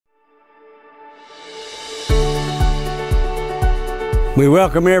We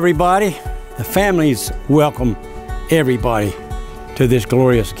welcome everybody. The families welcome everybody to this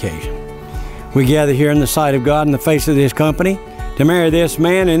glorious occasion. We gather here in the sight of God in the face of this company to marry this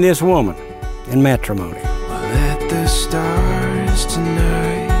man and this woman in matrimony. Let the stars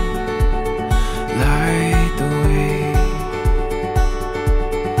tonight light the way,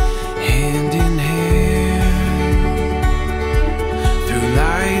 hand in hand, through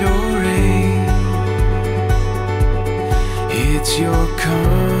light or rain. It's your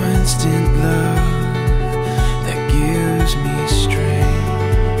constant love that gives me strength.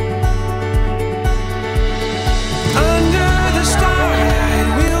 Under the starlight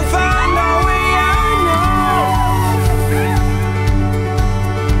we'll find our way, I know.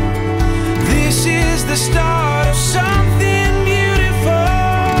 This is the start of something beautiful.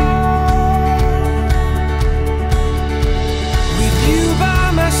 With you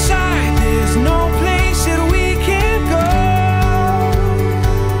by my side, there's no place that we can't go.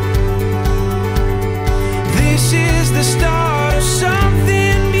 This is the start of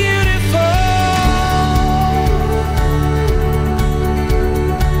something beautiful.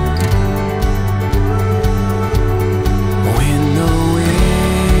 When the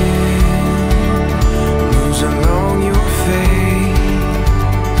wind moves along your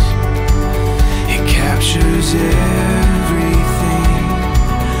face, it captures everything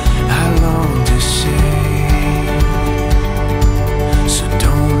I long to say. So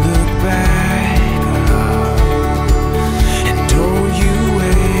don't look back, love, and don't you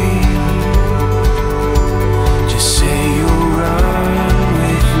wait. Just say you'll run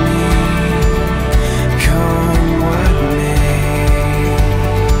with me, come what may.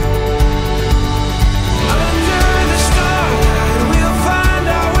 Under the starlight we'll find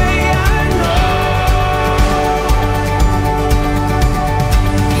our way, I know.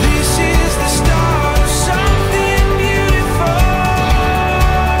 This is the start of something beautiful.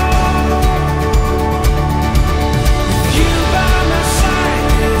 With you by my side,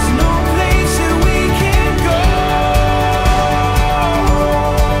 there's no place that we can't go.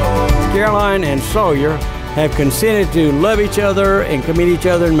 Caroline and Sawyer have consented to love each other and commit each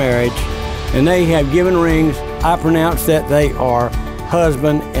other in marriage, and they have given rings. I pronounce that they are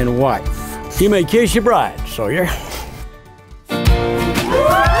husband and wife. You may kiss your bride, Sawyer. My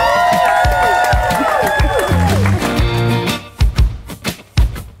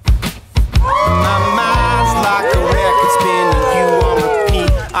mind's like a record spinning, you on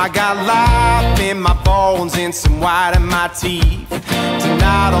repeat. I got life in my bones and some white in my teeth.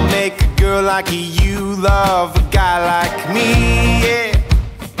 Tonight I'll make a girl like you love a guy like me, yeah.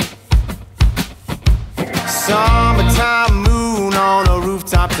 Summertime moon on a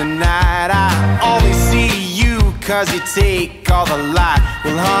rooftop tonight. I only see you 'cause you take all the light.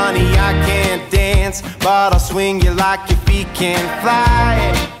 Well honey, I can't dance, but I'll swing you like your feet can't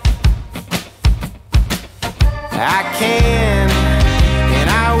fly. I can, and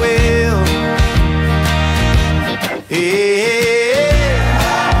I will. Yeah.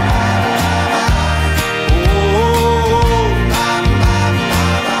 Oh,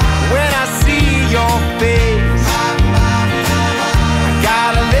 when I see your face, I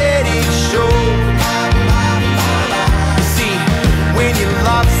gotta let it show. You see, when you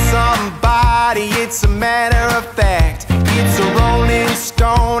love somebody, it's a matter of fact. It's a rolling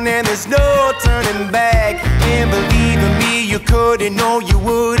stone and there's no turning back. And believe in me, you couldn't, no you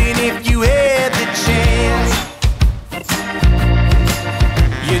wouldn't if you had the chance.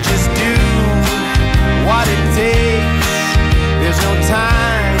 You just